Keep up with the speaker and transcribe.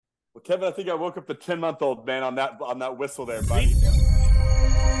Well, Kevin, I think I woke up the 10-month-old man on that whistle there, buddy.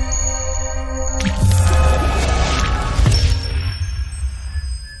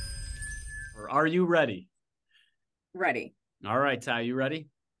 Are you ready? Ready. All right, Ty, you ready?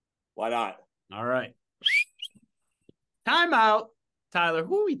 Why not? All right. Timeout. Tyler,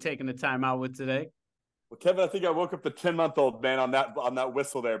 who are we taking the timeout with today? Well, Kevin, I think I woke up the 10-month-old man on that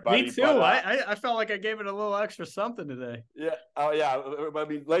whistle there, buddy. Me too. I felt like I gave it a little extra something today. Yeah. Oh, yeah. I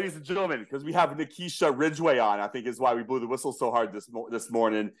mean, ladies and gentlemen, because we have Nikisha Ridgeway on, I think is why we blew the whistle so hard this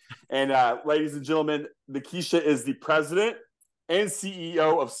morning. And ladies and gentlemen, Nikisha is the president and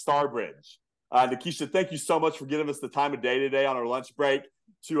CEO of Starbridge. Nikisha, thank you so much for giving us the time of day today on our lunch break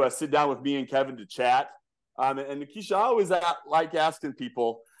to sit down with me and Kevin to chat. And Nikisha, I always like asking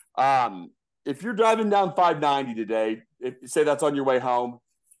people, if you're driving down 590 today, say that's on your way home,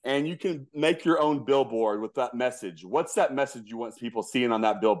 and you can make your own billboard with that message, what's that message you want people seeing on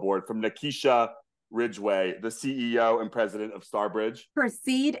that billboard from Nikisha Ridgeway, the CEO and president of Starbridge?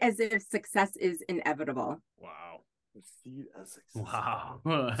 Proceed as if success is inevitable. Wow. Proceed as success.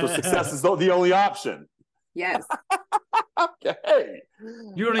 Wow. So success is the only option. Yes. Okay.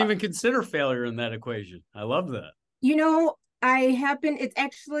 You don't even consider failure in that equation. I love that. You know,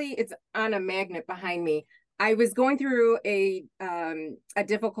 it's on a magnet behind me. I was going through a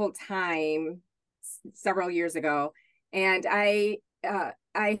difficult time several years ago, and I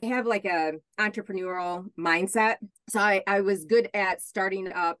have like a entrepreneurial mindset. So I was good at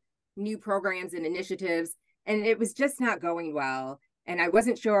starting up new programs and initiatives, and it was just not going well. And I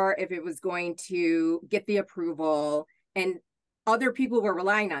wasn't sure if it was going to get the approval, and other people were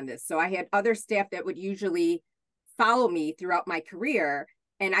relying on this. So I had other staff that would usually follow me throughout my career,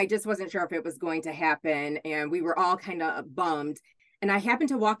 and I just wasn't sure if it was going to happen. And we were all kind of bummed. And I happened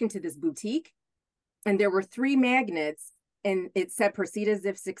to walk into this boutique, and there were 3 magnets, and it said proceed as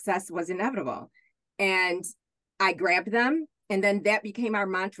if success was inevitable. And I grabbed them, and then that became our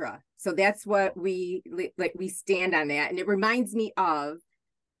mantra. So that's what we stand on that. And it reminds me of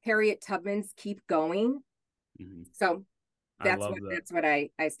Harriet Tubman's Keep Going. Mm-hmm. So that's what I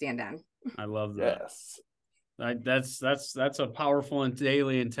stand on. I love that. Yes. That's a powerful and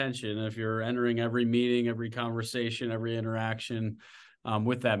daily intention. If you're entering every meeting, every conversation, every interaction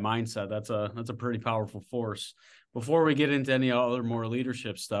with that mindset, that's a pretty powerful force. Before we get into any other more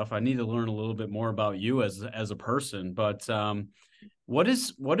leadership stuff, I need to learn a little bit more about you as a person. But what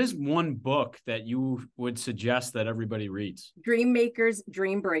is one book that you would suggest that everybody reads? Dream Makers,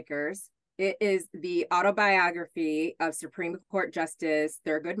 Dream Breakers. It is the autobiography of Supreme Court Justice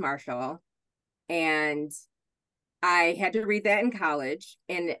Thurgood Marshall, and I had to read that in college,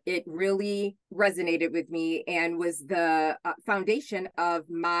 and it really resonated with me and was the foundation of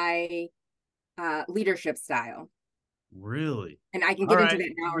my leadership style. Really? And I can get into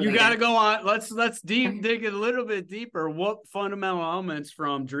that now. You got to go on. Let's dig a little bit deeper. What fundamental elements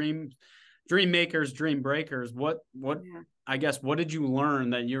from Dream Makers, Dream Breakers? What I guess, what did you learn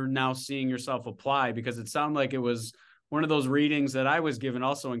that you're now seeing yourself apply? Because it sounded like it was one of those readings that I was given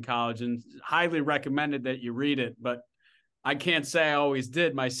also in college, and highly recommended that you read it. But I can't say I always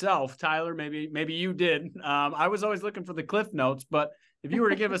did myself. Tyler, maybe you did. I was always looking for the Cliff Notes, but if you were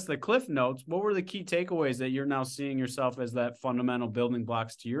to give us the Cliff Notes, what were the key takeaways that you're now seeing yourself as that fundamental building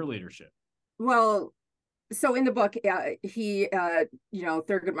blocks to your leadership? Well, so in the book, he,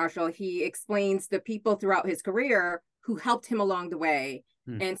 Thurgood Marshall, he explains the people throughout his career who helped him along the way.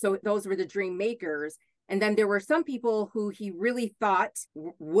 And so those were the dream makers. And then there were some people who he really thought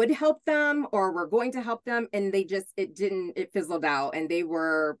would help them or were going to help them. And it fizzled out. And they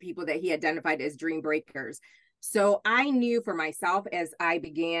were people that he identified as dream breakers. So I knew for myself, as I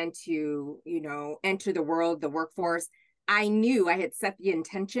began to, enter the workforce, I knew I had set the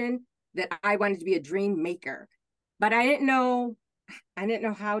intention that I wanted to be a dream maker, but I didn't know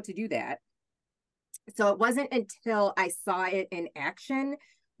how to do that. So it wasn't until I saw it in action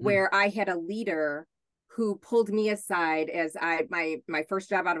where I had a leader who pulled me aside as my first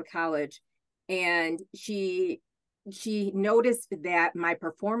job out of college, and she noticed that my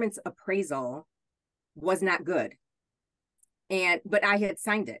performance appraisal was not good, but I had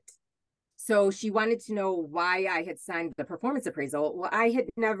signed it. So she wanted to know why I had signed the performance appraisal. Well, I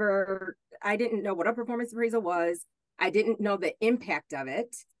didn't know what a performance appraisal was. I didn't know the impact of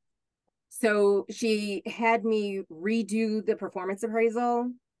it. So she had me redo the performance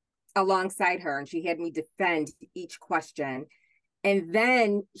appraisal alongside her, and she had me defend each question. And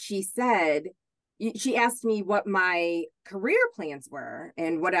then she asked me what my career plans were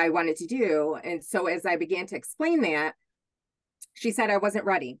and what I wanted to do. And so as I began to explain that, she said I wasn't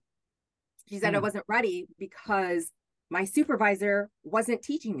ready. She said I wasn't ready because my supervisor wasn't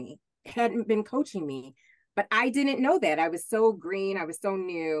teaching me, hadn't been coaching me, but I didn't know that. I was so green, I was so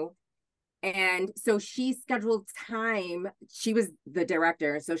new. And so she scheduled time. She was the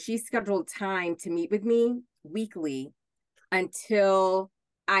director. So she scheduled time to meet with me weekly until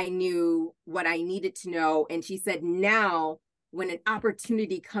I knew what I needed to know. And she said, now, when an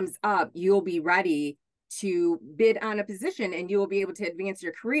opportunity comes up, you'll be ready to bid on a position and you will be able to advance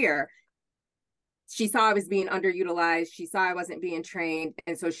your career. She saw I was being underutilized. She saw I wasn't being trained.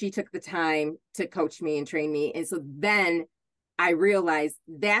 And so she took the time to coach me and train me. And so then I realized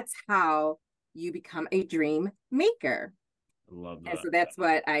that's how you become a dream maker. I love that. And so that's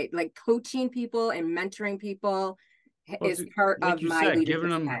what I like, coaching people and mentoring people is part of my leadership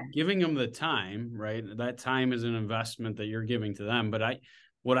style. Giving them the time, right? That time is an investment that you're giving to them. But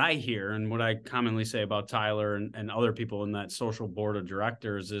what I hear and what I commonly say about Tyler and other people in that social board of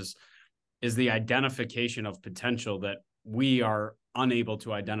directors is the identification of potential that we are unable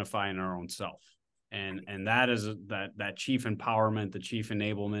to identify in our own self. And that is that chief empowerment, the chief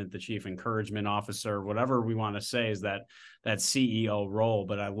enablement, the chief encouragement officer, whatever we want to say, is that CEO role.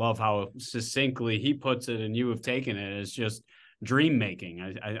 But I love how succinctly he puts it, and you have taken it as just dream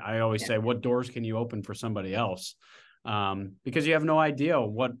making. I always say, what doors can you open for somebody else? Because you have no idea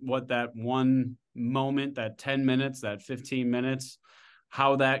what that one moment, that 10 minutes, that 15 minutes,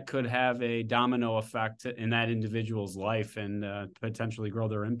 how that could have a domino effect in that individual's life and potentially grow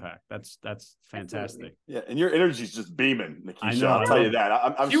their impact. That's fantastic. Absolutely. Yeah, and your energy's just beaming, Nikisha. I know. I'll tell you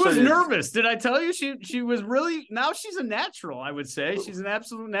that. She was nervous. Did I tell you? She was really. Now she's a natural. I would say she's an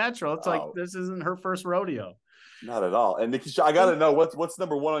absolute natural. It's like this isn't her first rodeo. Not at all. And Nikisha, I got to know what's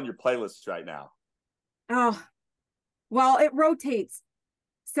number one on your playlist right now. Oh, well, it rotates.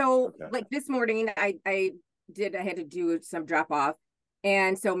 So like this morning, I had to do some drop off.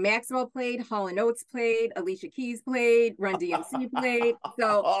 And so Maxwell played, Hall & Oates played, Alicia Keys played, Run DMC played.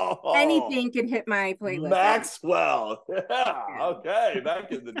 So anything can hit my playlist. Maxwell. Yeah. Okay.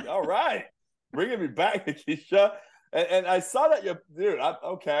 All right. Bringing me back, Nikisha. And I saw that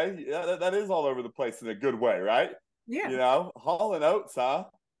that is all over the place in a good way, right? Yeah. You know, Hall & Oates, huh?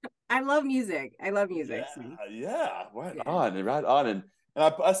 I love music. Yeah. Yeah. Right on. And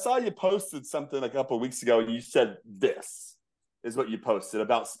I saw you posted something a couple of weeks ago, and you said this is what you posted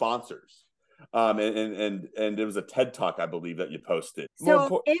about sponsors. And it was a TED Talk, I believe, that you posted.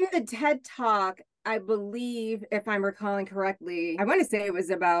 So in the TED Talk, I believe, if I'm recalling correctly, I want to say it was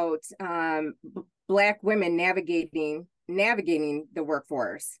about Black women navigating the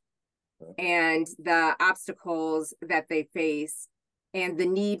workforce and the obstacles that they face and the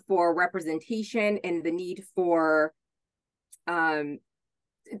need for representation and the need for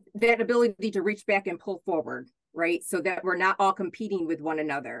that ability to reach back and pull forward. Right. So that we're not all competing with one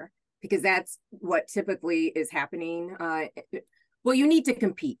another, because that's what typically is happening. Well, you need to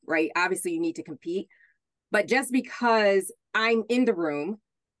compete, right? Obviously, you need to compete. But just because I'm in the room,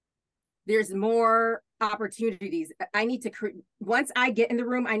 there's more opportunities. Once I get in the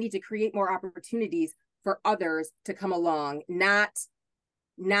room, I need to create more opportunities for others to come along, not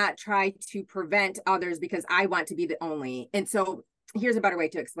try to prevent others because I want to be the only. And so here's a better way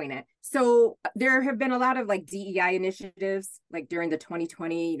to explain it. So there have been a lot of like DEI initiatives, like during the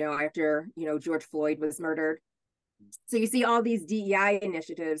 2020, after, George Floyd was murdered. So you see all these DEI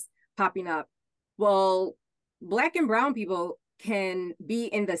initiatives popping up. Well, Black and brown people can be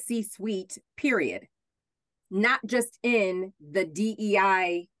in the C-suite, period, not just in the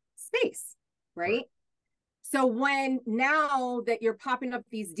DEI space, right? So now that you're popping up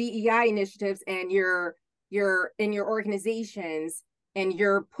these DEI initiatives and you're in your organizations and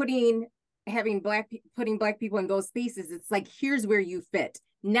you're putting Black people in those spaces, it's like, here's where you fit.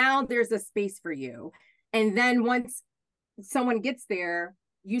 Now there's a space for you. And then once someone gets there,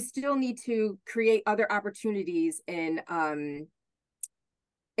 you still need to create other opportunities in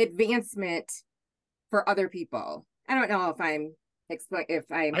advancement for other people. I don't know if I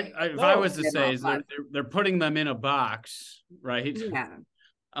was to say is they're putting them in a box, right? Yeah.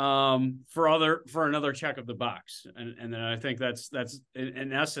 For another check of the box, and then I think that's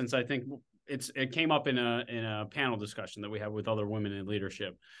in essence. I think it came up in a panel discussion that we had with other women in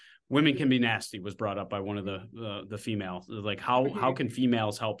leadership. Women can be nasty was brought up by one of the females. Like how can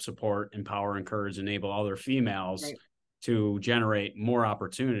females help support, empower, encourage, enable other females to generate more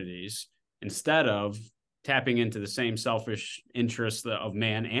opportunities instead of tapping into the same selfish interests of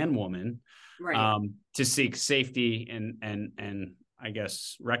man and woman, to seek safety and I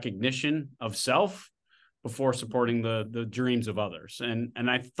guess recognition of self before supporting the dreams of others. And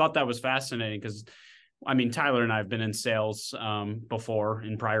I thought that was fascinating because I mean, Tyler and I have been in sales before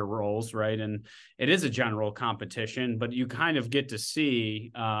in prior roles, right? And it is a general competition, but you kind of get to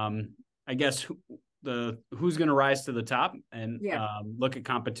see, I guess, who's going to rise to the top, and look at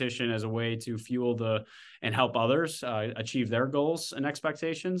competition as a way to fuel and help others achieve their goals and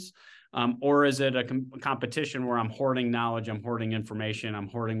expectations. Or is it a competition where I'm hoarding knowledge, I'm hoarding information, I'm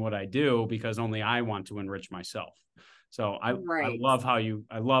hoarding what I do because only I want to enrich myself? So I love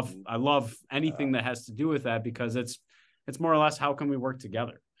I love anything that has to do with that, because it's more or less, how can we work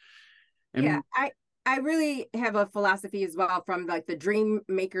together? And I really have a philosophy as well, from like the dream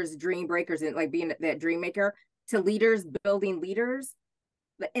makers, dream breakers, and like being that dream maker, to leaders building leaders,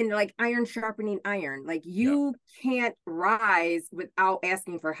 and like iron sharpening iron. Like you can't rise without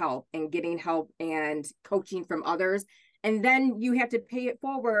asking for help and getting help and coaching from others. And then you have to pay it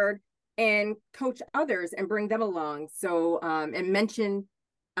forward and coach others and bring them along. So, and mention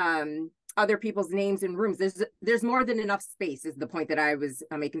other people's names in rooms. There's more than enough space, is the point that I was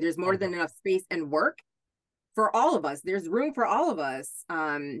making. There's more than enough space and work for all of us. There's room for all of us.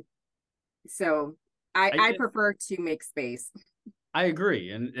 So I prefer to make space. I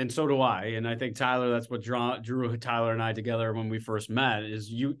agree. And so do I. And I think, Tyler, that's what drew Tyler and I together when we first met, is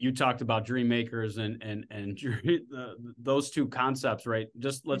you talked about dream makers and those two concepts, right?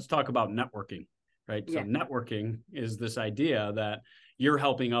 Just let's talk about networking, right? So networking is this idea that you're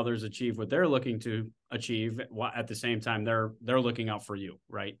helping others achieve what they're looking to achieve, while at the same time they're looking out for you,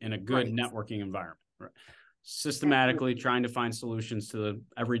 right? In a good networking environment, right? Systematically trying to find solutions to the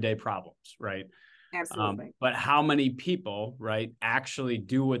everyday problems, right? Absolutely. But how many people, right, actually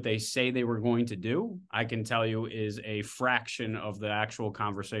do what they say they were going to do, I can tell you, is a fraction of the actual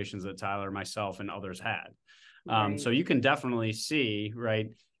conversations that Tyler, myself, and others had. So you can definitely see, right,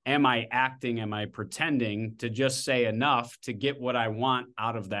 am I acting, am I pretending to just say enough to get what I want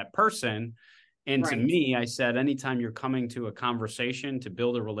out of that person? And to me, I said, anytime you're coming to a conversation to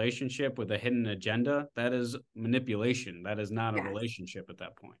build a relationship with a hidden agenda, that is manipulation. That is not a relationship at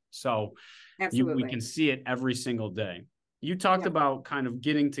that point. So we can see it every single day. You talked about kind of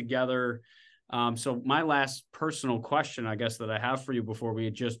getting together. So my last personal question, I guess, that I have for you before we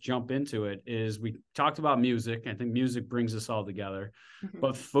just jump into it is, we talked about music. I think music brings us all together,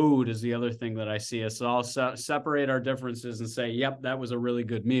 but food is the other thing that I see us all separate our differences and say, yep, that was a really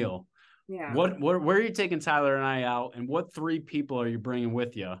good meal. Yeah. Where are you taking Tyler and I out, and what 3 people are you bringing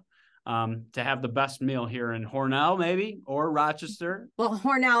with you to have the best meal here in Hornell, maybe, or Rochester? Well,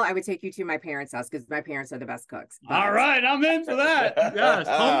 Hornell, I would take you to my parents' house, because my parents are the best cooks. All right, I'm in for that. Yes,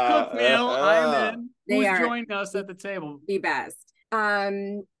 home cooked meal. I'm in. Who's joining us at the table? The best.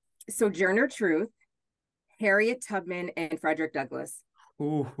 Sojourner Truth, Harriet Tubman, and Frederick Douglass.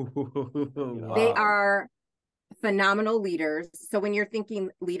 Ooh, wow. They are phenomenal leaders. So when you're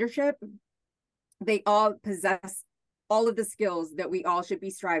thinking leadership, they all possess all of the skills that we all should be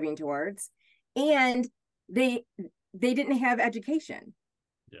striving towards. And they didn't have education.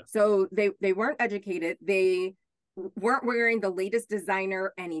 So they weren't educated. They weren't wearing the latest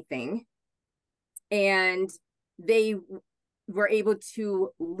designer anything. And they were able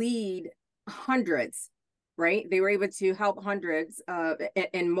to lead hundreds, right? They were able to help hundreds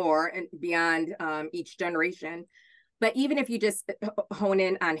and more and beyond each generation. But even if you just hone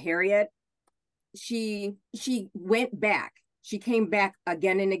in on Harriet, she went back. She came back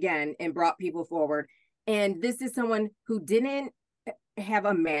again and again and brought people forward. And this is someone who didn't have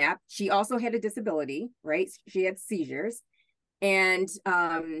a map. She also had a disability, right? She had seizures. And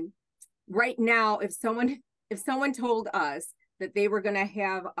right now, if someone told us that they were going to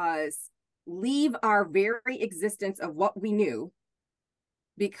have us leave our very existence of what we knew,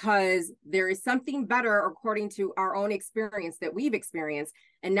 because there is something better according to our own experience that we've experienced,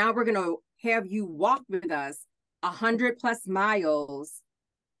 and now we're going to have you walk with us 100+ miles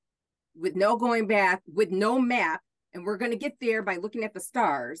with no going back, with no map, and we're going to get there by looking at the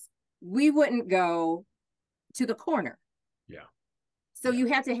stars, we wouldn't go to the corner. So you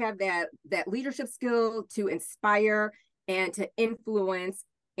have to have that leadership skill to inspire and to influence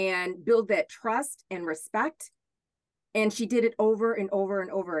and build that trust and respect. And she did it over and over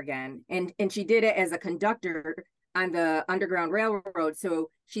and over again. And she did it as a conductor on the Underground Railroad. So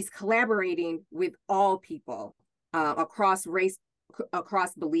she's collaborating with all people across race,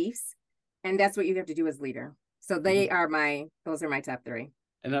 across beliefs. And that's what you have to do as leader. So those are my top 3.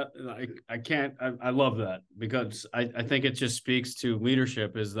 And I love that, because I think it just speaks to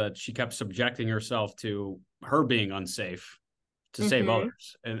leadership, is that she kept subjecting herself to her being unsafe to save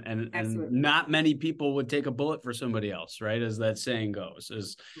others. And not many people would take a bullet for somebody else, right? As that saying goes,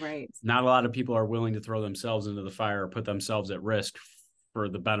 is not a lot of people are willing to throw themselves into the fire or put themselves at risk for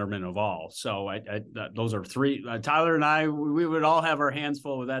the betterment of all. So those are three. Tyler and I, we would all have our hands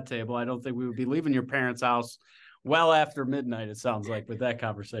full with that table. I don't think we would be leaving your parents' house well after midnight, it sounds like, with that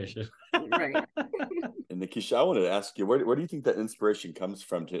conversation. Right. And Nikisha, I wanted to ask you, where do you think that inspiration comes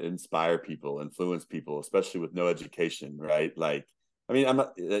from to inspire people, influence people, especially with no education, right? Like, I mean, I'm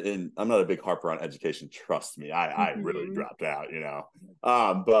not a big harper on education. Trust me, I really dropped out, you know.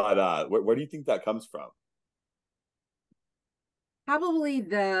 But where do you think that comes from? Probably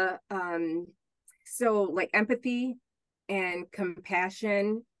the so like empathy and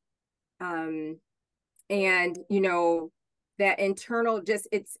compassion, and you know, that internal, just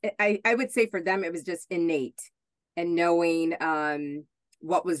I would say for them it was just innate, and knowing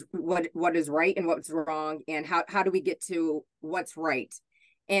what is right and what's wrong, and how do we get to what's right.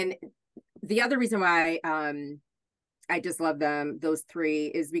 And the other reason why I just love them, those three,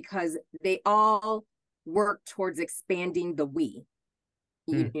 is because they all work towards expanding the we,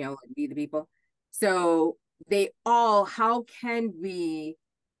 you know, like we the people. So they all, how can we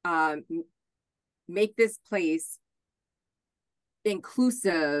make this place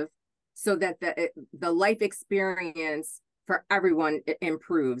inclusive so that the life experience for everyone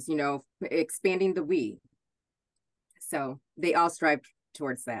improves, you know, expanding the we. So they all strive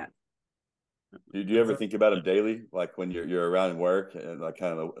towards that. Do you ever think about them daily, like when you're around work, and like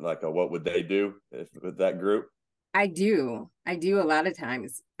kind of like what would they do with that group? I do a lot of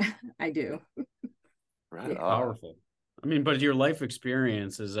times. I do. Right. Powerful. I mean, but your life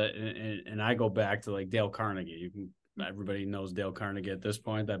experience is, and I go back to like Dale Carnegie. Everybody knows Dale Carnegie at this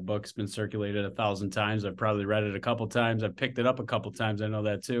point. That book's been circulated 1,000 times. I've probably read it a couple times. I've picked it up a couple times. I know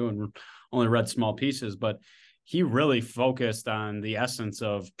that too, and only read small pieces. But he really focused on the essence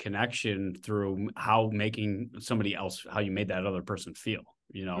of connection through how making somebody else, how you made that other person feel,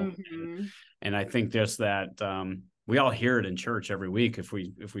 you know. And I think just that we all hear it in church every week if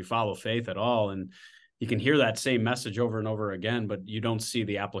we follow faith at all, and you can hear that same message over and over again, but you don't see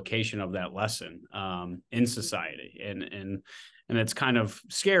the application of that lesson in society. And it's kind of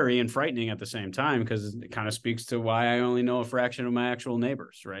scary and frightening at the same time, because it kind of speaks to why I only know a fraction of my actual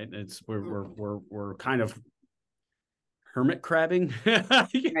neighbors, right? It's we're kind of hermit crabbing, I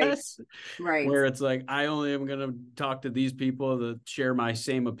guess. Right. Where it's like, I only am going to talk to these people that share my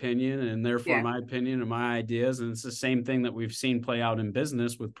same opinion, and therefore my opinion and my ideas. And it's the same thing that we've seen play out in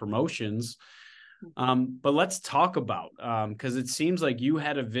business with promotions. But let's talk about, because it seems like you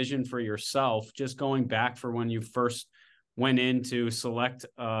had a vision for yourself, just going back for when you first went in to select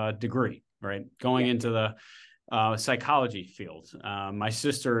a degree, right? Going into the psychology field. My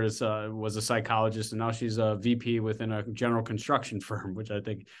sister was a psychologist, and now she's a VP within a general construction firm, which I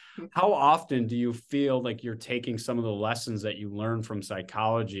think, how often do you feel like you're taking some of the lessons that you learned from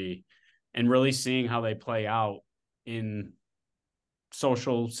psychology and really seeing how they play out in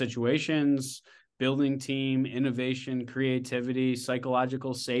social situations, building team, innovation, creativity,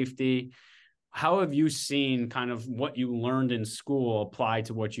 psychological safety? How have you seen kind of what you learned in school apply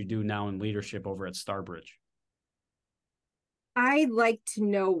to what you do now in leadership over at Starbridge? I like to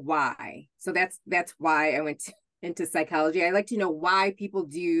know why. So that's why I went into psychology. I like to know why people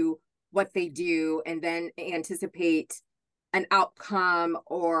do what they do, and then anticipate an outcome,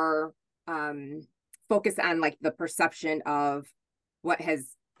 or focus on like the perception of what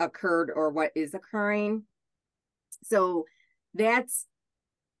has occurred or what is occurring. So that's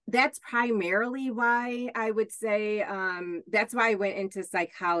primarily why I would say that's why I went into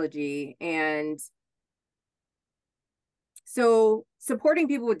psychology. And so supporting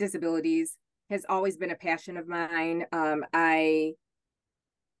people with disabilities has always been a passion of mine. I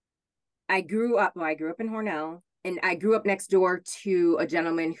grew up in Hornell, and I grew up next door to a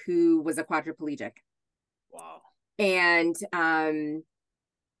gentleman who was a quadriplegic. Wow. And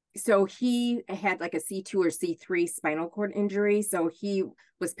so he had like a C2 or C3 spinal cord injury. So he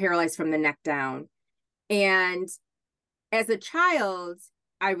was paralyzed from the neck down. And as a child,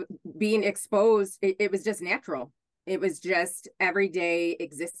 being exposed, it was just natural. It was just everyday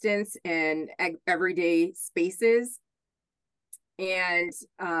existence and everyday spaces. And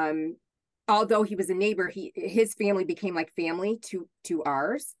although he was a neighbor, his family became like family to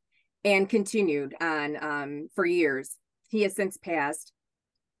ours, and continued on for years. He has since passed.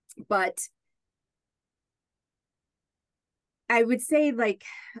 But I would say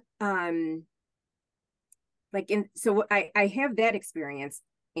so I have that experience,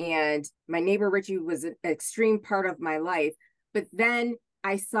 and my neighbor Richie was an extreme part of my life. But then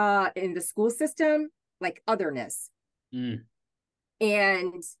I saw in the school system like otherness,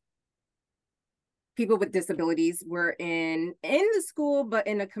 and people with disabilities were in the school, but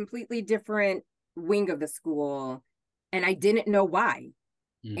in a completely different wing of the school, and I didn't know why.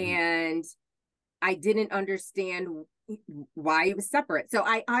 and I didn't understand why it was separate. So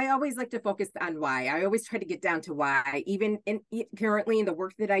I always like to focus on why. I always try to get down to why, even currently in the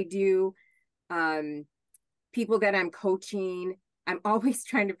work that I do, people that I'm coaching, I'm always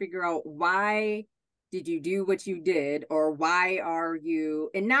trying to figure out, why did you do what you did, or why are you,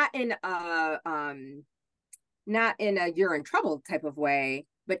 and not in a you're in trouble type of way,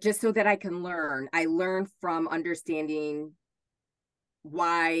 but just so that I can learn. I learn from understanding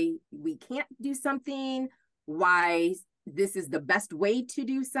why we can't do something, why this is the best way to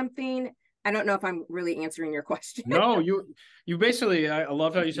do something. I don't know if I'm really answering your question. No, you basically, I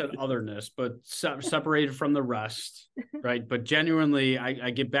love how you said otherness, but separated from the rest, right? But genuinely, I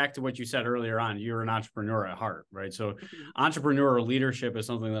get back to what you said earlier on. You're an entrepreneur at heart, right? So entrepreneurial leadership is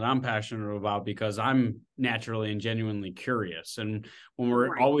something that I'm passionate about because I'm naturally and genuinely curious. And when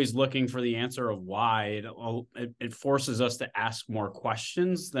we're always looking for the answer of why, it forces us to ask more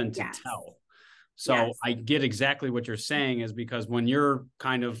questions than to tell. So I get exactly what you're saying, is because when you're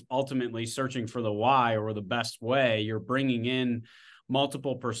kind of ultimately searching for the why or the best way, you're bringing in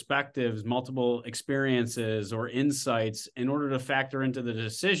multiple perspectives, multiple experiences or insights in order to factor into the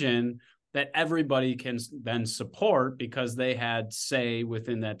decision that everybody can then support because they had say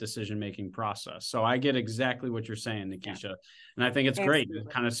within that decision-making process. So I get exactly what you're saying, Nikisha. And I think it's great. It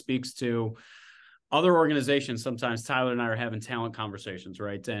kind of speaks to other organizations. Sometimes Tyler and I are having talent conversations,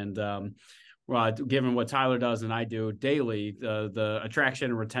 right? And, given what Tyler does and I do daily, the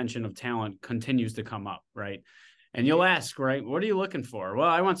attraction and retention of talent continues to come up, right? And you'll ask, right, what are you looking for? Well,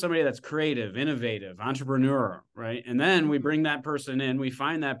 I want somebody that's creative, innovative, entrepreneur, right? And then we bring that person in, we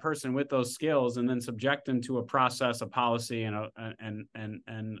find that person with those skills, and then subject them to a process, a policy,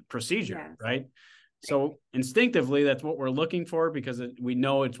 and procedure, right? So instinctively, that's what we're looking for because we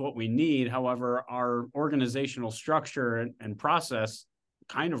know it's what we need. However, our organizational structure and process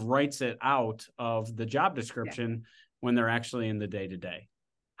kind of writes it out of the job description when they're actually in the day-to-day.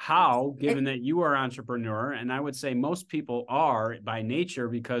 How, given that you are an entrepreneur, and I would say most people are by nature,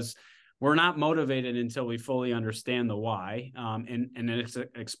 because we're not motivated until we fully understand the why, and it's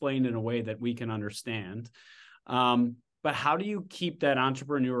explained in a way that we can understand. But how do you keep that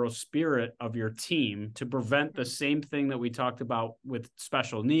entrepreneurial spirit of your team to prevent the same thing that we talked about with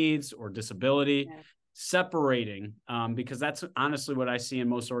special needs or disability? Separating, because that's honestly what I see in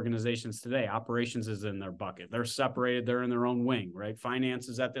most organizations today. Operations is in their bucket. They're separated. They're in their own wing, right? Finance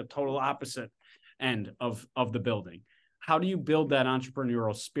is at the total opposite end of the building. How do you build that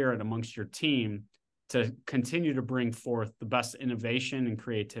entrepreneurial spirit amongst your team to continue to bring forth the best innovation and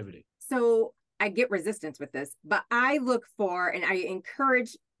creativity? So I get resistance with this, but I look for, and I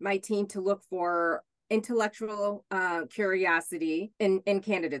encourage my team to look for intellectual curiosity in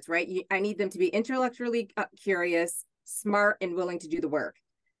candidates, right? I need them to be intellectually curious, smart, and willing to do the work,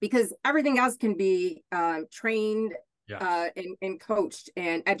 because everything else can be trained and coached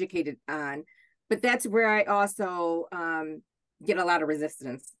and educated on. But that's where I also get a lot of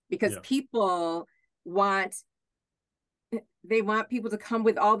resistance, because people want people to come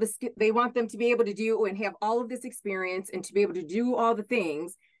with all this. They want them to be able to do and have all of this experience and to be able to do all the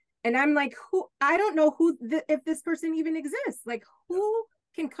things. And I'm like, I don't know if this person even exists. Like, who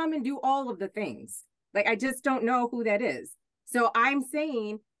can come and do all of the things? Like, I just don't know who that is. So I'm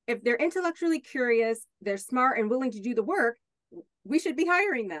saying, if they're intellectually curious, they're smart and willing to do the work, we should be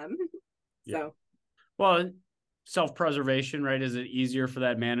hiring them. So, well, self-preservation, right? Is it easier for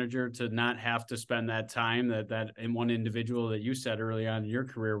that manager to not have to spend that time that in one individual that you said early on in your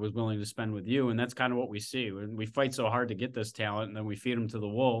career was willing to spend with you? And that's kind of what we see. We fight so hard to get this talent, and then we feed them to the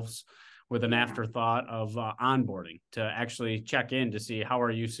wolves with an afterthought of onboarding to actually check in to see, how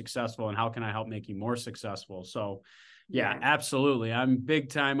are you successful and how can I help make you more successful? So absolutely. I'm big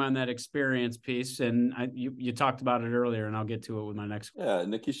time on that experience piece. And you talked about it earlier, and I'll get to it with my next. Yeah,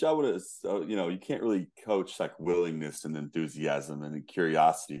 Nikisha, you can't really coach like willingness and enthusiasm and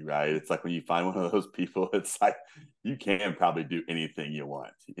curiosity, right? It's like when you find one of those people, it's like you can probably do anything you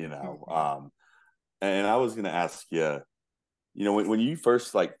want, And I was going to ask you, when you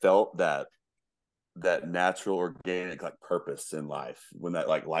first like felt that natural, organic like purpose in life, when that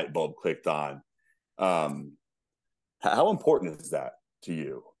like light bulb clicked on, how important is that to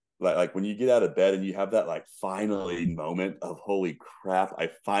you? Like when you get out of bed and you have that like finally moment of, holy crap,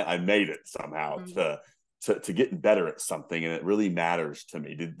 I made it somehow to getting better at something, and it really matters to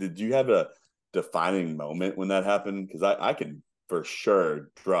me. Did you have a defining moment when that happened? Because I can for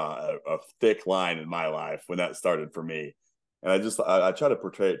sure draw a thick line in my life when that started for me. And I try to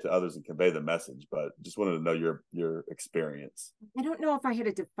portray it to others and convey the message, but just wanted to know your experience. I don't know if I had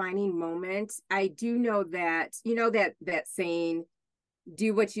a defining moment. I do know that, that saying,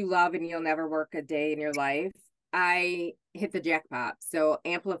 do what you love and you'll never work a day in your life, I hit the jackpot. So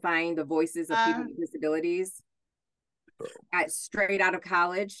amplifying the voices of people with disabilities. Straight out of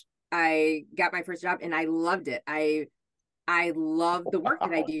college, I got my first job and I loved it. I love the work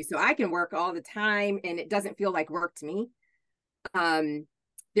that I do. So I can work all the time and it doesn't feel like work to me.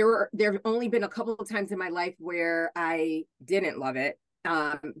 There have only been a couple of times in my life where I didn't love it.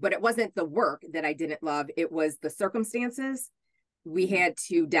 But it wasn't the work that I didn't love. It was the circumstances. We had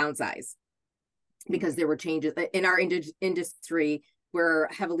to downsize because there were changes in our industry. We're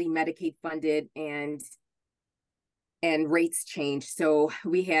heavily Medicaid funded and rates changed. So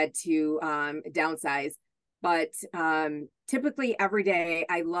we had to downsize. But typically every day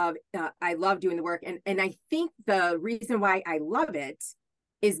I love doing the work. And I think the reason why I love it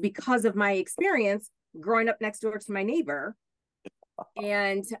is because of my experience growing up next door to my neighbor,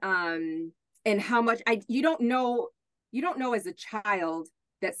 and how much you don't know as a child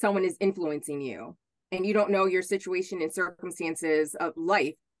that someone is influencing you, and you don't know your situation and circumstances of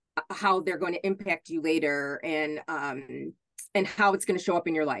life, how they're going to impact you later, and how it's going to show up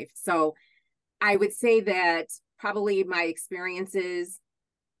in your life. So I would say that probably my experiences,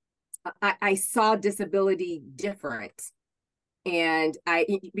 I saw disability different. And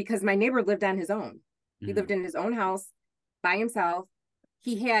because my neighbor lived on his own. He lived in his own house by himself.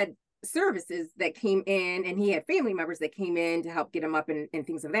 He had services that came in, and he had family members that came in to help get him up and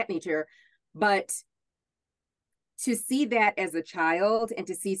things of that nature. But to see that as a child, and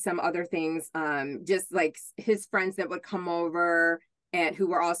to see some other things, just like his friends that would come over and who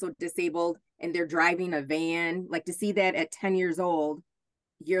were also disabled, and they're driving a van, like to see that at 10 years old,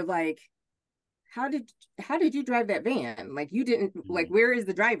 you're like, how did you drive that van? Like, you didn't, like, where is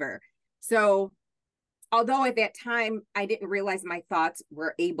the driver? So although at that time I didn't realize my thoughts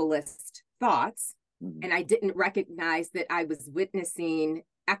were ableist thoughts, and I didn't recognize that I was witnessing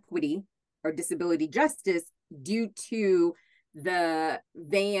equity or disability justice due to the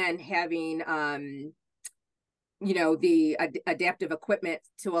van having the adaptive equipment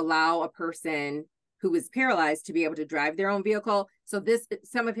to allow a person who was paralyzed to be able to drive their own vehicle. So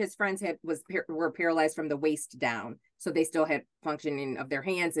some of his friends were paralyzed from the waist down. So they still had functioning of their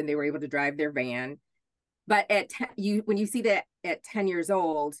hands, and they were able to drive their van. But when you see that at 10 years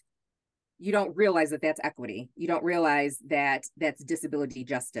old, you don't realize that that's equity. You don't realize that that's disability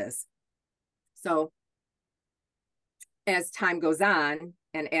justice. So as time goes on,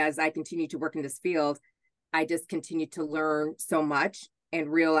 and as I continue to work in this field, I just continue to learn so much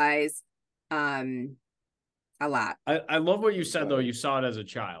and realize a lot. I love what you said, though. You saw it as a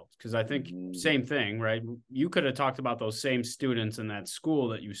child, because I think same thing, right? You could have talked about those same students in that school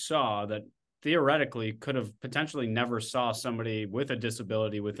that you saw that theoretically could have potentially never saw somebody with a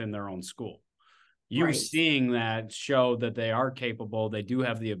disability within their own school. You seeing that showed that they are capable, they do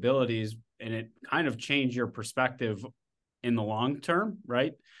have the abilities, and it kind of changed your perspective in the long term,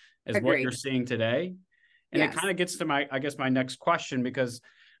 right? As Agreed. What you're seeing today. And It kind of gets to my next question, because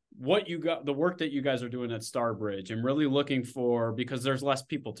the work that you guys are doing at Starbridge, and really looking for, because there's less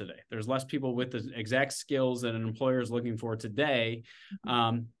people today. There's less people with the exact skills that an employer is looking for today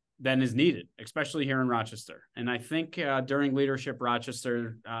than is needed, especially here in Rochester. And I think during Leadership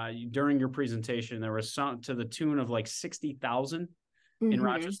Rochester, during your presentation, there was some to the tune of like 60,000 in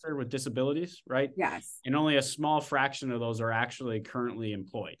Rochester with disabilities, right? Yes. And only a small fraction of those are actually currently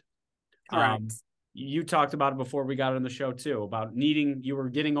employed. Correct. You talked about it before we got on the show too, about you were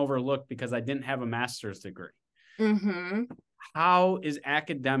getting overlooked because I didn't have a master's degree. How is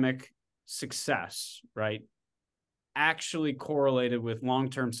academic success, right, actually correlated with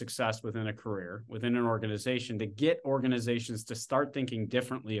long-term success within a career, within an organization, to get organizations to start thinking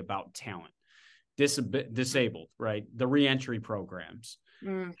differently about talent, disabled, right? The reentry programs.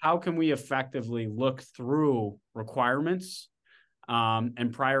 How can we effectively look through requirements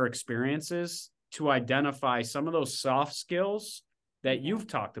and prior experiences to identify some of those soft skills that you've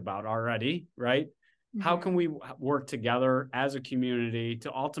talked about already, right? How can we work together as a community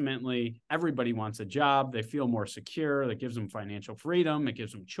to ultimately, everybody wants a job, they feel more secure, that gives them financial freedom, it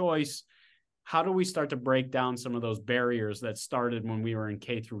gives them choice. How do we start to break down some of those barriers that started when we were in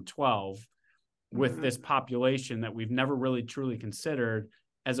K through 12 with this population that we've never really truly considered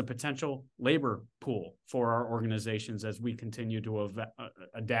as a potential labor pool for our organizations as we continue to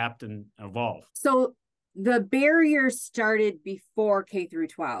adapt and evolve? So the barriers started before K through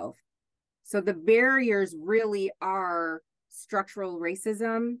 12. So the barriers really are structural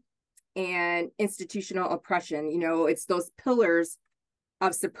racism and institutional oppression. It's those pillars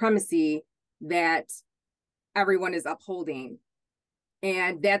of supremacy that everyone is upholding.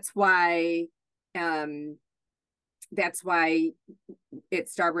 And that's why that's why at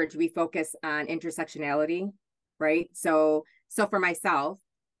Starbridge we focus on intersectionality, right? So for myself,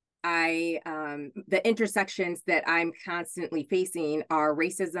 the intersections that I'm constantly facing are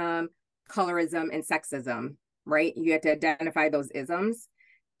racism, colorism, and sexism, right? You have to identify those isms.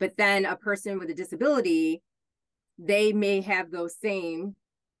 But then a person with a disability, they may have those same,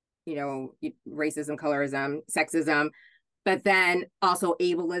 racism, colorism, sexism, but then also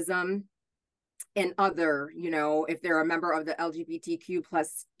ableism and other, if they're a member of the LGBTQ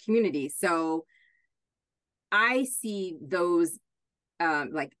plus community. So I see those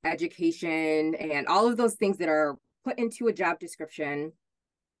like education and all of those things that are put into a job description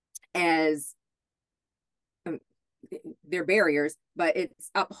as they're barriers, but it's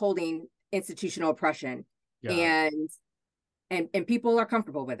upholding institutional oppression. Yeah. And people are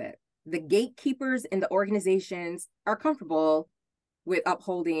comfortable with it. The gatekeepers in the organizations are comfortable with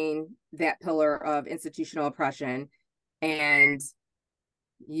upholding that pillar of institutional oppression. And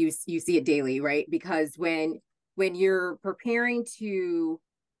you see it daily, right? Because when you're preparing to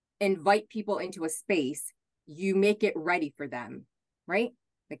invite people into a space, you make it ready for them, right?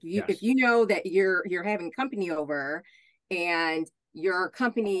 Like yes. If you know that you're having company over and your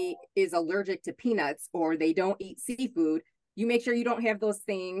company is allergic to peanuts or they don't eat seafood, you make sure you don't have those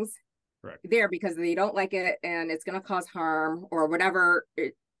things there because they don't like it and it's going to cause harm or whatever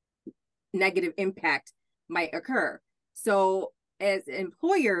negative impact might occur. So as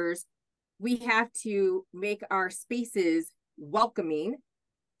employers, we have to make our spaces welcoming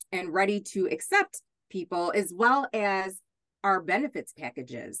and ready to accept people, as well as our benefits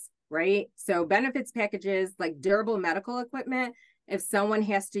packages, right? So benefits packages like durable medical equipment, if someone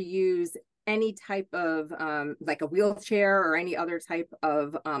has to use any type of like a wheelchair or any other type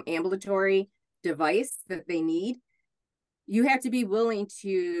of ambulatory device that they need, you have to be willing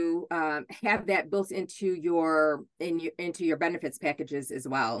to have that built into your benefits packages as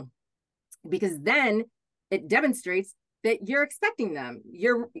well, because then it demonstrates that you're expecting them.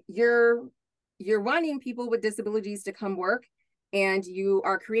 You're wanting people with disabilities to come work, and you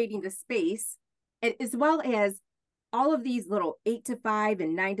are creating the space, as well as all of these little 8 to 5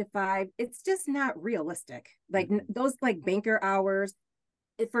 and 9 to 5. It's just not realistic. Like those like banker hours,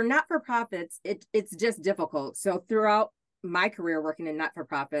 for not-for-profits, it's just difficult. So throughout my career working in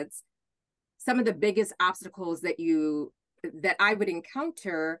not-for-profits, some of the biggest obstacles that I would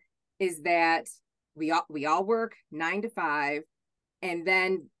encounter is that we all work 9 to 5, and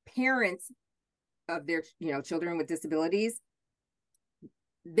then parents of their children with disabilities,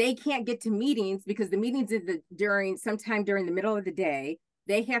 they can't get to meetings because the meetings sometime during the middle of the day.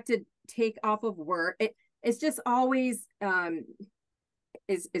 They have to take off of work. It's just always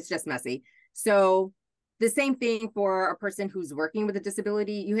it's just messy. So the same thing for a person who's working with a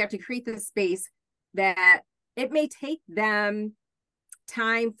disability. You have to create the space that it may take them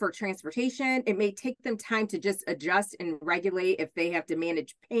time for transportation. It may take them time to just adjust and regulate if they have to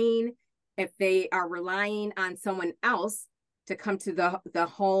manage pain, if they are relying on someone else to come to the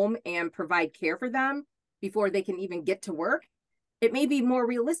home and provide care for them before they can even get to work. It may be more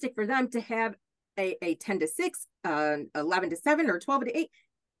realistic for them to have a 10 to 6, 11 to 7, or 12 to 8,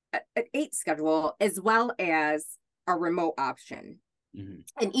 an 8 schedule, as well as a remote option. Mm-hmm.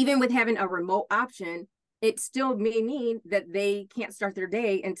 And even with having a remote option, it still may mean that they can't start their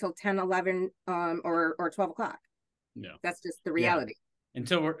day until 10, 11, or 12 o'clock. Yeah, that's just the reality. Yeah.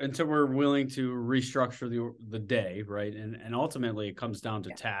 Until we're willing to restructure the day, right? And ultimately it comes down to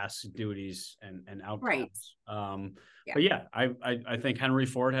tasks, duties, and outcomes. Right. But yeah, I think Henry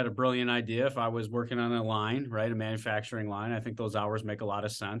Ford had a brilliant idea. If I was working on a line, right, a manufacturing line, I think those hours make a lot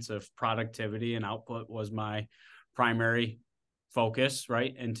of sense. If productivity and output was my primary focus,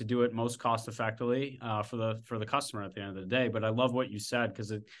 right, and to do it most cost effectively for the customer at the end of the day. But I love what you said,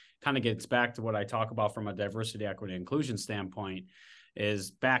 because it kind of gets back to what I talk about from a diversity, equity, inclusion standpoint.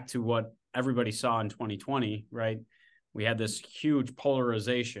 Is back to what everybody saw in 2020, right? We had this huge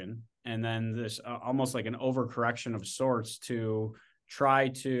polarization, and then this almost like an overcorrection of sorts to try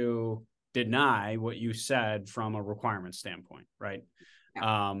to deny what you said from a requirement standpoint, right?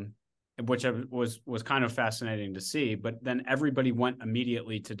 Yeah. Which was kind of fascinating to see. But then everybody went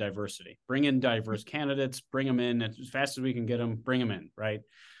immediately to diversity. Bring in diverse candidates, bring them in as fast as we can get them, bring them in, right?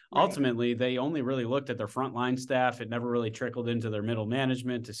 Ultimately, they only really looked at their frontline staff. It never really trickled into their middle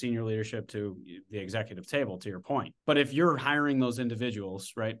management, to senior leadership, to the executive table, to your point. But if you're hiring those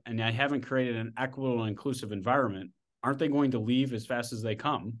individuals, right, and I haven't created an equitable and inclusive environment, aren't they going to leave as fast as they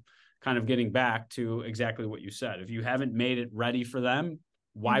come? Kind of getting back to exactly what you said. If you haven't made it ready for them,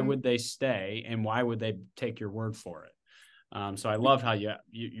 why would they stay, and why would they take your word for it? So I love how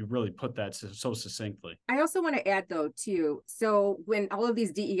you really put that so succinctly. I also want to add though too. So when all of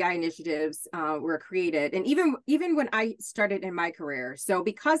these DEI initiatives were created, and even when I started in my career, so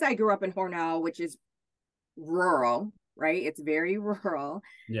because I grew up in Hornell, which is rural, right? It's very rural,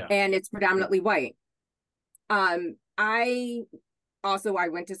 yeah, and it's predominantly white. I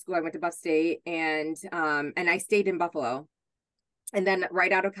went to school. I went to Buff State, and I stayed in Buffalo. And then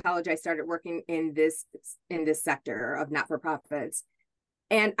right out of college, I started working in this sector of not-for-profits.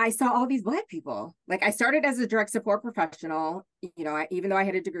 And I saw all these Black people. Like, I started as a direct support professional, you know, even though I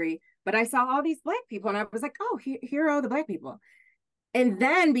had a degree, but I saw all these Black people and I was like, oh, here are all the Black people. And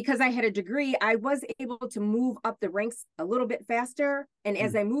then because I had a degree, I was able to move up the ranks a little bit faster. And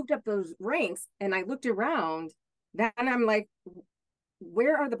as I moved up those ranks and I looked around, then I'm like,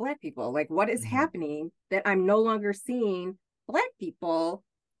 where are the Black people? Like, what is happening that I'm no longer seeing Black people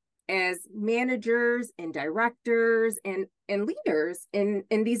as managers and directors and leaders in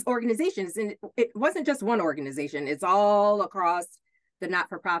these organizations? And it wasn't just one organization, it's all across the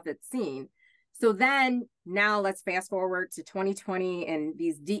not-for-profit scene. So then now let's fast forward to 2020 and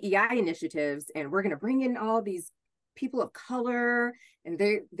these DEI initiatives, and we're going to bring in all these people of color, and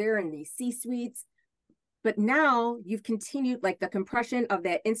they're in these C-suites. But now you've continued like the compression of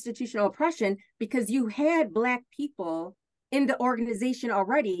that institutional oppression because you had Black people in the organization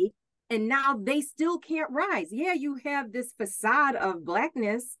already, and now they still can't rise. Yeah, you have this facade of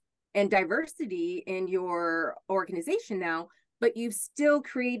Blackness and diversity in your organization now, but you've still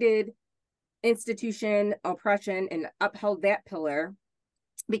created institution oppression and upheld that pillar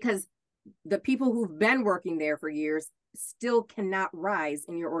because the people who've been working there for years still cannot rise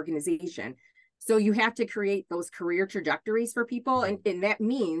in your organization. So you have to create those career trajectories for people. And that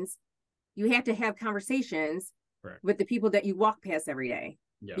means you have to have conversations with the people that you walk past every day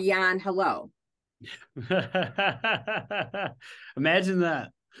beyond hello. Imagine that.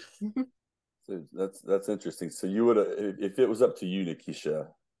 So that's interesting. So you would, if it was up to you, Nikisha,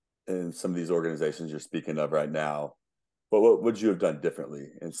 in some of these organizations you're speaking of right now, what would you have done differently?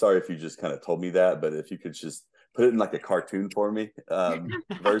 And sorry if you just kind of told me that, but if you could just put it in like a cartoon for me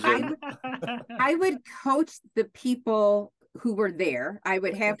version. I would coach the people who were there. I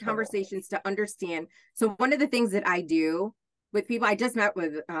would have conversations to understand. So one of the things that I do with people, I just met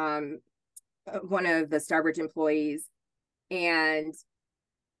with one of the Starbridge employees, and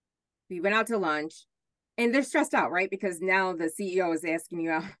we went out to lunch, and they're stressed out, right? Because now the CEO is asking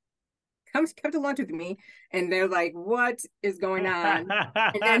you out, come to lunch with me, and they're like, what is going on?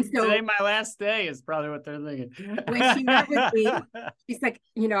 And then so today my last day is probably what they're thinking. When she met with me, she's like,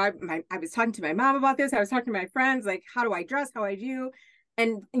 you know, I was talking to my mom about this. I was talking to my friends, like, how do I dress, how I do?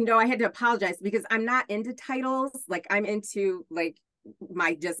 And, you know, I had to apologize because I'm not into titles. Like, I'm into like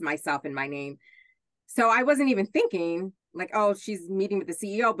just myself and my name. So I wasn't even thinking like, oh, she's meeting with the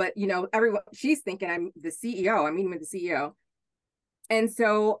CEO, but you know, she's thinking I'm the CEO, I'm meeting with the CEO. And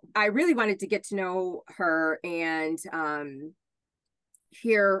so I really wanted to get to know her and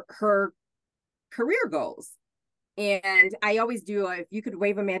hear her career goals. And I always do, if you could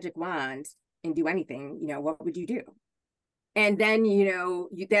wave a magic wand and do anything, you know, what would you do? And then, you know,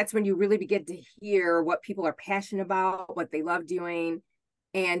 that's when you really begin to hear what people are passionate about, what they love doing.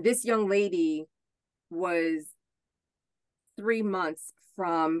 And this young lady was 3 months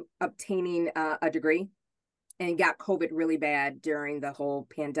from obtaining a degree and got COVID really bad during the whole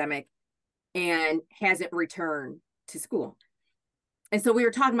pandemic and hasn't returned to school. And so we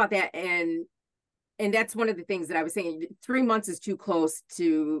were talking about that, and that's one of the things that I was saying, 3 months is too close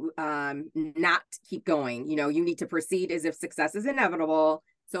to not keep going. You know, you need to proceed as if success is inevitable.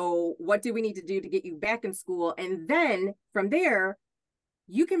 So what do we need to do to get you back in school? And then from there,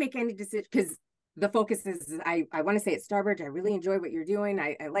 you can make any decision, because the focus is, I want to say at Starbridge, I really enjoy what you're doing.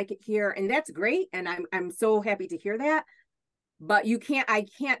 I like it here, and that's great. And I'm so happy to hear that. But I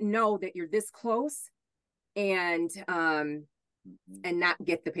can't know that you're this close and not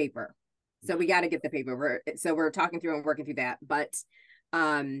get the paper. So we got to get the paper. So we're talking through and working through that. But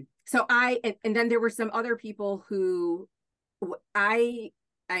so and then there were some other people who when I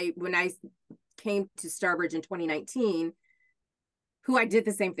came to Starbridge in 2019, who I did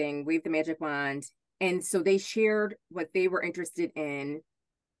the same thing, waved the magic wand. And so they shared what they were interested in.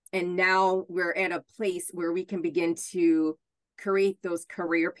 And now we're at a place where we can begin to create those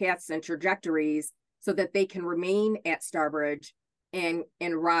career paths and trajectories so that they can remain at Starbridge and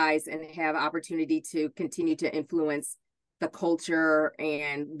rise and have opportunity to continue to influence the culture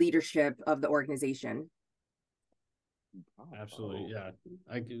and leadership of the organization. Absolutely. Yeah.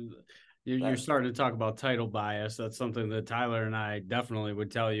 You're starting to talk about title bias. That's something that Tyler and I definitely would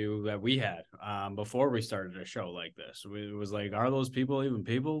tell you that we had before we started a show like this. It was like, are those people even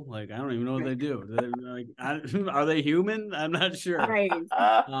people? Like, I don't even know what they do. Are they human? I'm not sure. Right.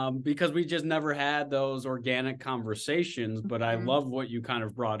 Because we just never had those organic conversations. But I love what you kind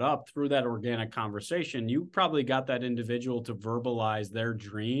of brought up through that organic conversation. You probably got that individual to verbalize their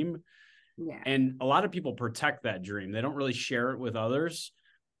dream. Yeah. And a lot of people protect that dream. They don't really share it with others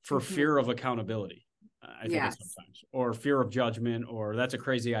for fear of accountability, I think sometimes, or fear of judgment, or that's a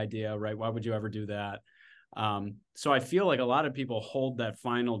crazy idea, right? Why would you ever do that? So I feel like a lot of people hold that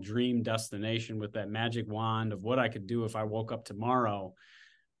final dream destination with that magic wand of what I could do if I woke up tomorrow.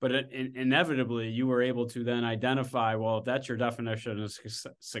 But inevitably, you were able to then identify, well, if that's your definition of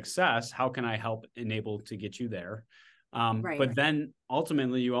success, how can I help enable to get you there? But then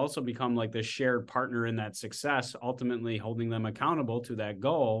ultimately you also become like the shared partner in that success, ultimately holding them accountable to that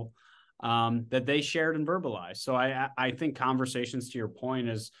goal that they shared and verbalized. So I think conversations, to your point,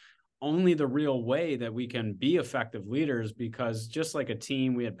 is only the real way that we can be effective leaders, because just like a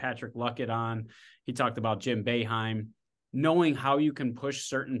team, we had Patrick Luckett on, he talked about Jim Boeheim, knowing how you can push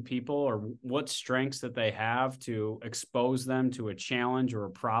certain people or what strengths that they have to expose them to a challenge or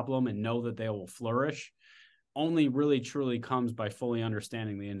a problem and know that they will flourish only really truly comes by fully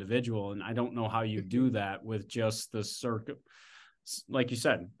understanding the individual. And I don't know how you do that with just the circuit, like you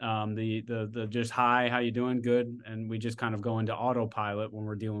said, the just, hi, how you doing? Good. And we just kind of go into autopilot when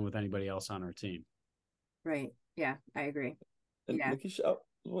we're dealing with anybody else on our team. Right. Yeah, I agree. And Nikisha, I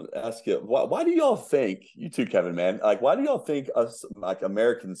want to ask you, why do y'all think, you too, Kevin, man, like, why do y'all think us, like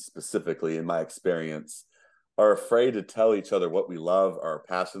Americans specifically, in my experience, are afraid to tell each other what we love, our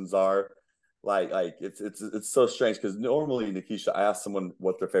passions are? Like it's so strange, because normally, Nikisha, I ask someone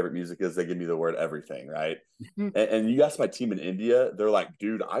what their favorite music is, they give me the word everything, right? And you ask my team in India, they're like,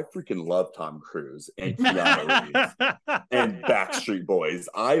 dude, I freaking love Tom Cruise and Keanu Reeves and Backstreet Boys.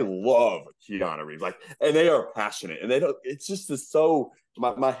 I love Keanu Reeves, like, and they are passionate, and they don't. It's just so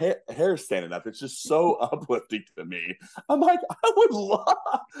my hair standing up. It's just so uplifting to me. I'm like, I would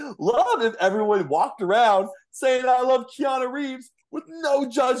love if everyone walked around saying I love Keanu Reeves with no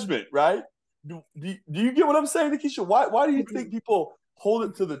judgment, right? Do you get what I'm saying, Nikisha? Why do you think people hold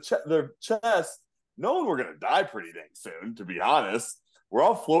it to their chest, knowing we're going to die pretty dang soon, to be honest? We're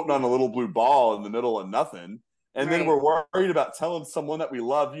all floating on a little blue ball in the middle of nothing. And then we're worried about telling someone that we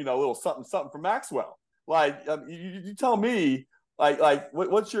love, a little something, something from Maxwell. Like, you tell me,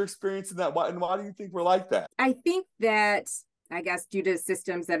 what's your experience in that? Why do you think we're like that? I think that, I guess, due to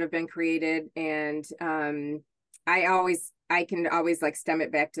systems that have been created, and I can always like stem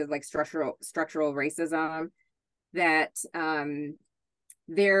it back to like structural racism, that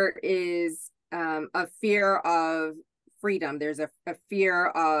there is a fear of freedom. There's a fear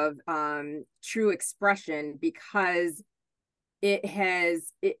of true expression, because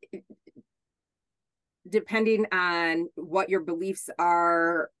depending on what your beliefs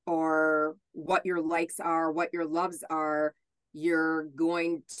are or what your likes are, what your loves are, you're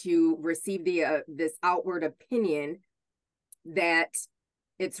going to receive this outward opinion that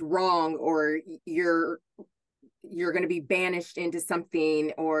it's wrong, or you're going to be banished into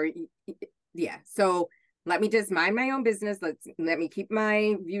something, or so let me just mind my own business. Let me keep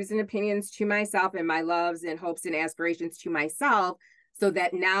my views and opinions to myself, and my loves and hopes and aspirations to myself, so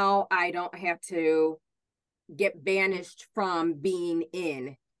that now I don't have to get banished from being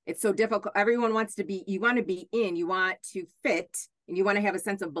in. It's so difficult. Everyone wants to be, you want to be in, you want to fit, and you want to have a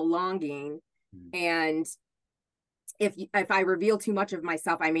sense of belonging. And if I reveal too much of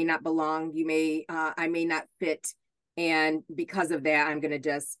myself, I may not belong. I may not fit. And because of that, I'm going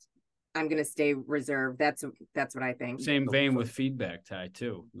to stay reserved. That's what I think. Same vein with feedback, Ty,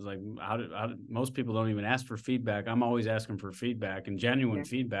 too. It's like, how most people don't even ask for feedback. I'm always asking for feedback and genuine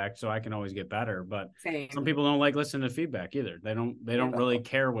feedback, so I can always get better. But some people don't like listening to feedback either. They don't really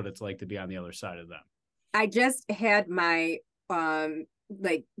care what it's like to be on the other side of them. I just had my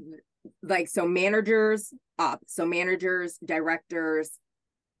so managers, directors,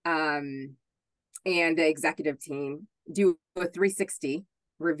 and the executive team do a 360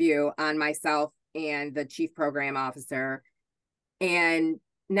 review on myself and the chief program officer. And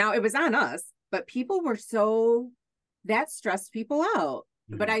now it was on us, but people were that stressed people out.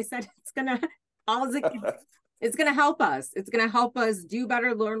 But I said, it's going to help us. It's going to help us do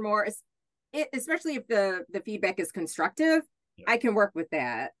better, learn more, especially if the feedback is constructive. I can work with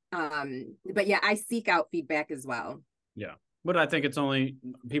that. But yeah, I seek out feedback as well. Yeah. But I think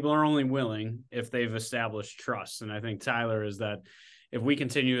people are only willing if they've established trust. And I think Tyler is that if we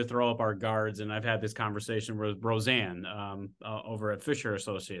continue to throw up our guards, and I've had this conversation with Roseanne over at Fisher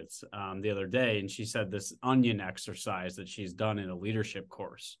Associates the other day, and she said this onion exercise that she's done in a leadership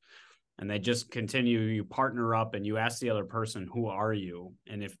course. And they just continue, you partner up and you ask the other person, who are you?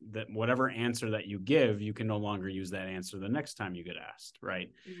 And if that whatever answer that you give, you can no longer use that answer the next time you get asked,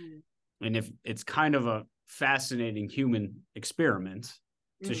 right? And if it's kind of a fascinating human experiment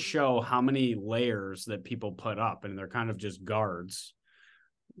to show how many layers that people put up, and they're kind of just guards.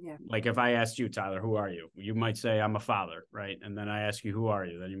 Yeah. Like if I asked you, Tyler, who are you? You might say, I'm a father, right? And then I ask you, who are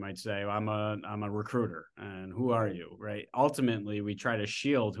you? Then you might say, well, I'm a recruiter. And who are you, right? Ultimately, we try to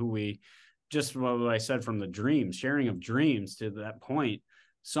shield who we, just what I said from the dreams, sharing of dreams to that point.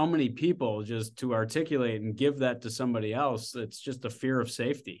 So many people just to articulate and give that to somebody else, it's just a fear of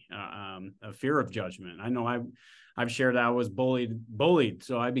safety, a fear of judgment. I know I've shared I was bullied.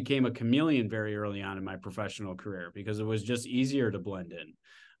 So I became a chameleon very early on in my professional career because it was just easier to blend in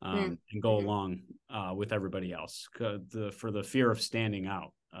and go along with everybody else for the fear of standing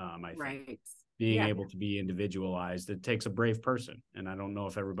out. I think being able to be individualized, it takes a brave person. And I don't know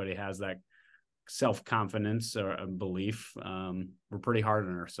if everybody has that self-confidence or a belief. We're pretty hard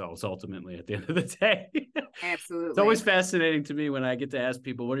on ourselves ultimately at the end of the day. Absolutely. It's always fascinating to me when I get to ask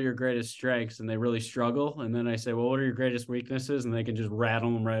people, what are your greatest strengths? And they really struggle. And then I say, well, what are your greatest weaknesses? And they can just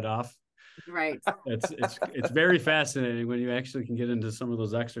rattle them right off. Right. It's very fascinating when you actually can get into some of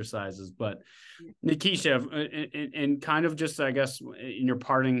those exercises. But Nikisha, and kind of just, I guess, in your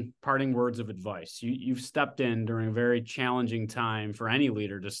parting words of advice, you've stepped in during a very challenging time for any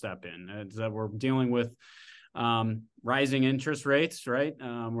leader to step in. It's that we're dealing with rising interest rates, right?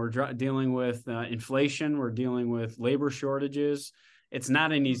 We're dealing with inflation. We're dealing with labor shortages. It's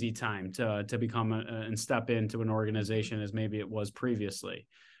not an easy time to become and step into an organization as maybe it was previously.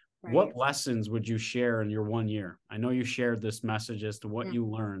 Right. What lessons would you share in your 1 year? I know you shared this message as to what you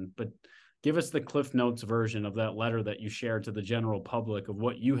learned, but give us the Cliff Notes version of that letter that you shared to the general public of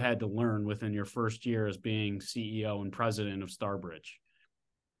what you had to learn within your first year as being CEO and president of Starbridge.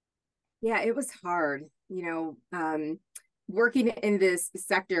 Yeah, it was hard, working in this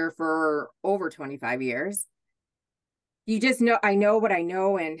sector for over 25 years. You just know, I know what I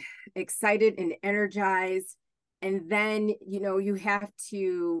know, and excited and energized. And then,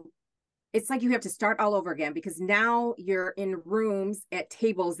 it's like you have to start all over again, because now you're in rooms at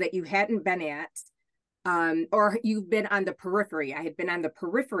tables that you hadn't been at, or you've been on the periphery. I had been on the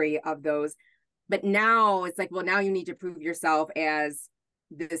periphery of those, but now it's like, well, now you need to prove yourself as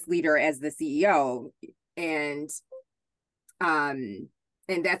this leader, as the CEO. And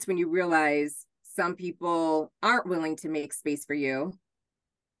that's when you realize some people aren't willing to make space for you.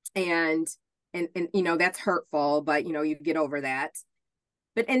 And that's hurtful, but you get over that.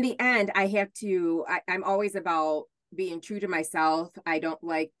 But in the end, I'm always about being true to myself. I don't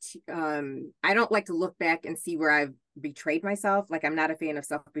like to look back and see where I've betrayed myself. Like, I'm not a fan of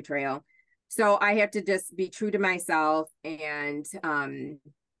self-betrayal. So I have to just be true to myself and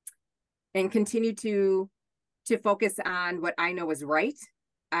continue to focus on what I know is right.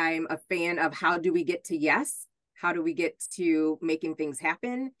 I'm a fan of how do we get to yes? How do we get to making things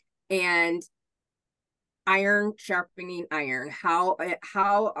happen? And iron sharpening iron. How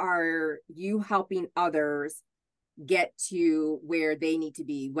are you helping others get to where they need to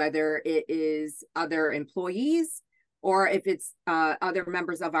be, whether it is other employees or if it's other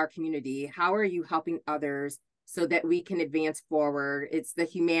members of our community? How are you helping others so that we can advance forward? It's the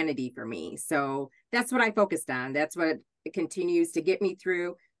humanity for me. So that's what I focused on. That's what it continues to get me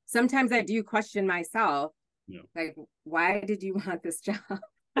through. Sometimes I do question myself, like, why did you want this job?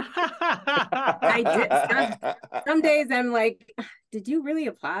 I did. Some days I'm like, did you really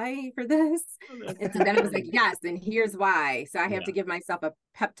apply for this? And so then I was like, yes, and here's why. So I have to give myself a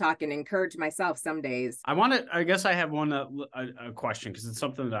pep talk and encourage myself some days. I guess I have one a question, because it's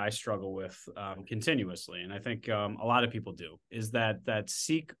something that I struggle with continuously, and I think a lot of people do, is that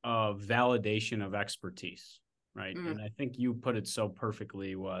seek of validation of expertise, right? And I think you put it so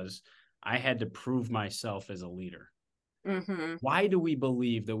perfectly, was I had to prove myself as a leader. Mm-hmm. Why do we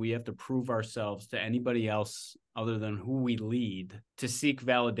believe that we have to prove ourselves to anybody else other than who we lead to seek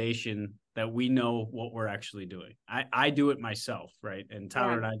validation that we know what we're actually doing? I do it myself, right? And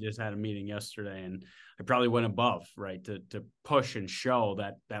Tyler and I just had a meeting yesterday, and I probably went above, right, to push and show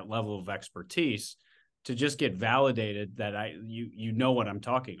that level of expertise, to just get validated that you know what I'm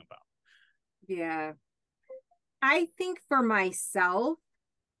talking about. Yeah. I think for myself,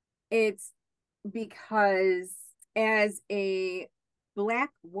 it's because as a Black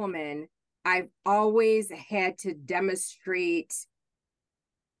woman, I've always had to demonstrate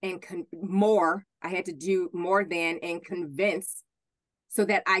and more. I had to do more than and convince so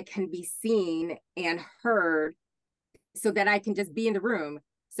that I can be seen and heard, so that I can just be in the room.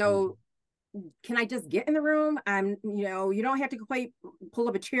 So can I just get in the room? You don't have to quite pull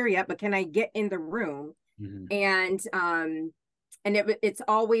up a chair yet, but can I get in the room? And it's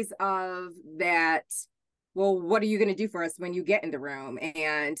always of that, well, what are you going to do for us when you get in the room?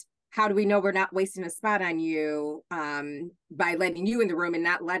 And how do we know we're not wasting a spot on you by letting you in the room and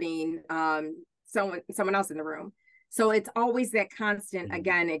not letting someone else in the room? So it's always that constant,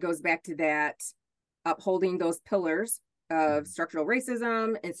 again, it goes back to that upholding those pillars of structural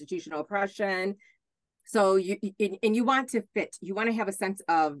racism, institutional oppression. So you want to fit, you want to have a sense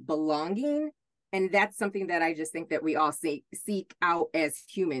of belonging. And that's something that I just think that we all seek out as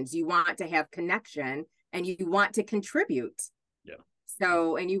humans. You want to have connection and you want to contribute. Yeah.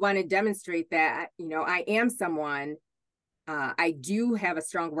 So, and you want to demonstrate that, I am someone, I do have a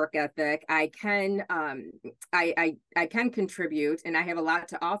strong work ethic. I can contribute and I have a lot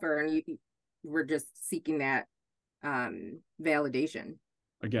to offer. And we're just seeking that validation.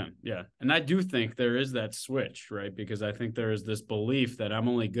 Again, yeah. And I do think there is that switch, right? Because I think there is this belief that I'm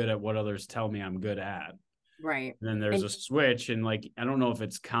only good at what others tell me I'm good at. Right. And then there's a switch, and like, I don't know if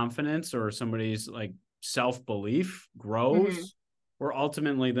it's confidence or somebody's like self-belief grows, or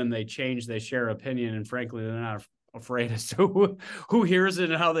ultimately then they change, they share opinion, and frankly, they're not afraid as to who hears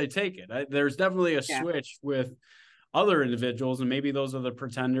it and how they take it. There's definitely a switch with other individuals, and maybe those are the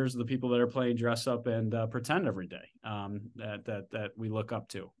pretenders, the people that are playing dress up and pretend every day, that we look up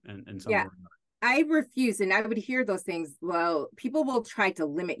to. And I refuse, and I would hear those things. Well, people will try to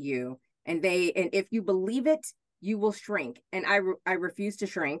limit you, and if you believe it, you will shrink. And I refuse to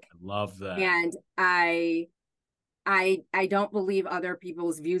shrink. I love that. And I don't believe other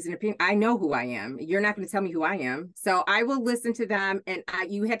people's views and opinions. I know who I am. You're not going to tell me who I am, so I will listen to them. And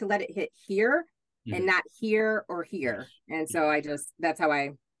you have to let it hit here. And not here or here. And so that's how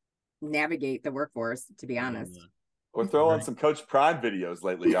I navigate the workforce, to be honest. We're throwing some Coach Prime videos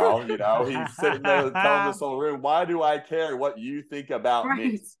lately, y'all. He's sitting there telling this whole room, why do I care what you think about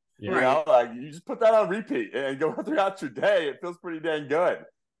me? Like, you just put that on repeat and go throughout your day. It feels pretty dang good.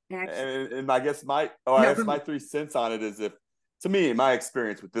 And I guess my 3 cents on it is, if, to me, in my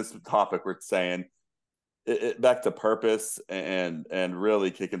experience with this topic, we're saying, back to purpose and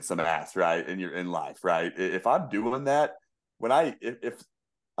really kicking some ass, right? In life, right? If I'm doing that, if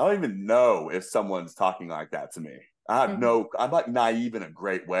I don't even know if someone's talking like that to me. I'm like naive in a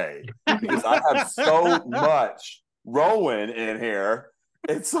great way, because I have so much rolling in here.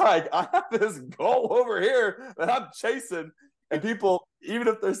 It's like I have this goal over here that I'm chasing, and people, even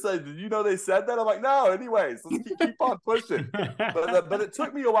if they're saying, did you know they said that? I'm like, no, anyways, let's keep on pushing. But it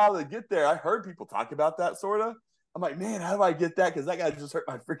took me a while to get there. I heard people talk about that, sort of. I'm like, man, how do I get that? Because that guy just hurt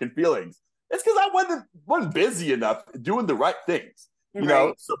my freaking feelings. It's because I wasn't busy enough doing the right things. You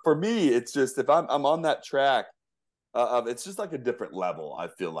know? So for me, it's just, if I'm on that track, it's just like a different level, I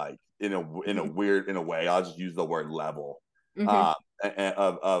feel like, in a way. I'll just use the word level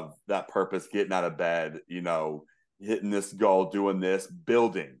of that purpose, getting out of bed, hitting this goal, doing this,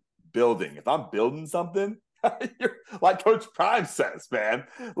 building. If I'm building something, like Coach Prime says, man,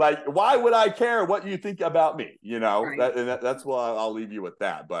 like, why would I care what you think about me? That's why I'll leave you with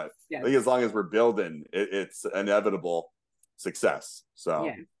that. But I think as long as we're building, it's inevitable success.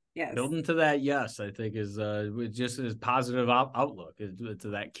 So building to that, I think is just as positive outlook, to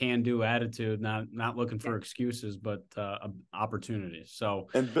that can-do attitude, not looking for excuses, but opportunities. So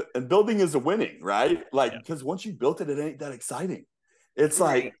and building is a winning, right? Like, because once you built it, it ain't that exciting. It's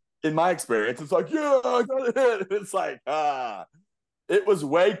like, in my experience, it's like, I got it. It's like, it was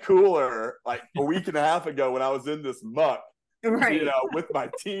way cooler like a week and a half ago when I was in this muck, with my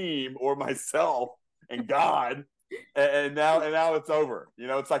team or myself and God. And now it's over.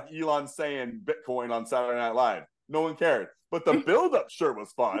 It's like Elon saying Bitcoin on Saturday Night Live. No one cared, but the buildup sure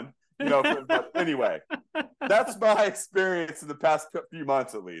was fun. But anyway, that's my experience in the past few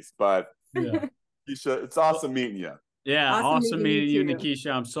months, at least. But Nikisha, it's awesome meeting you. Yeah, awesome meeting you,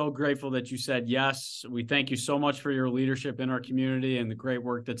 Nikisha. I'm so grateful that you said yes. We thank you so much for your leadership in our community and the great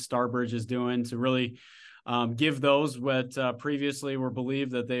work that Starbridge is doing to really give those what previously were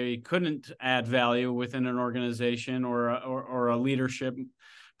believed that they couldn't add value within an organization or a leadership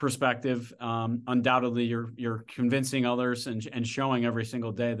perspective. Undoubtedly, you're convincing others and showing every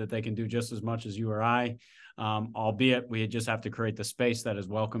single day that they can do just as much as you or I. Albeit we just have to create the space that is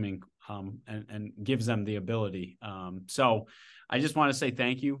welcoming and gives them the ability. So I just want to say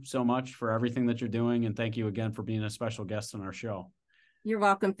thank you so much for everything that you're doing, and thank you again for being a special guest on our show. You're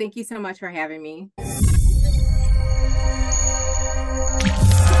welcome. Thank you so much for having me.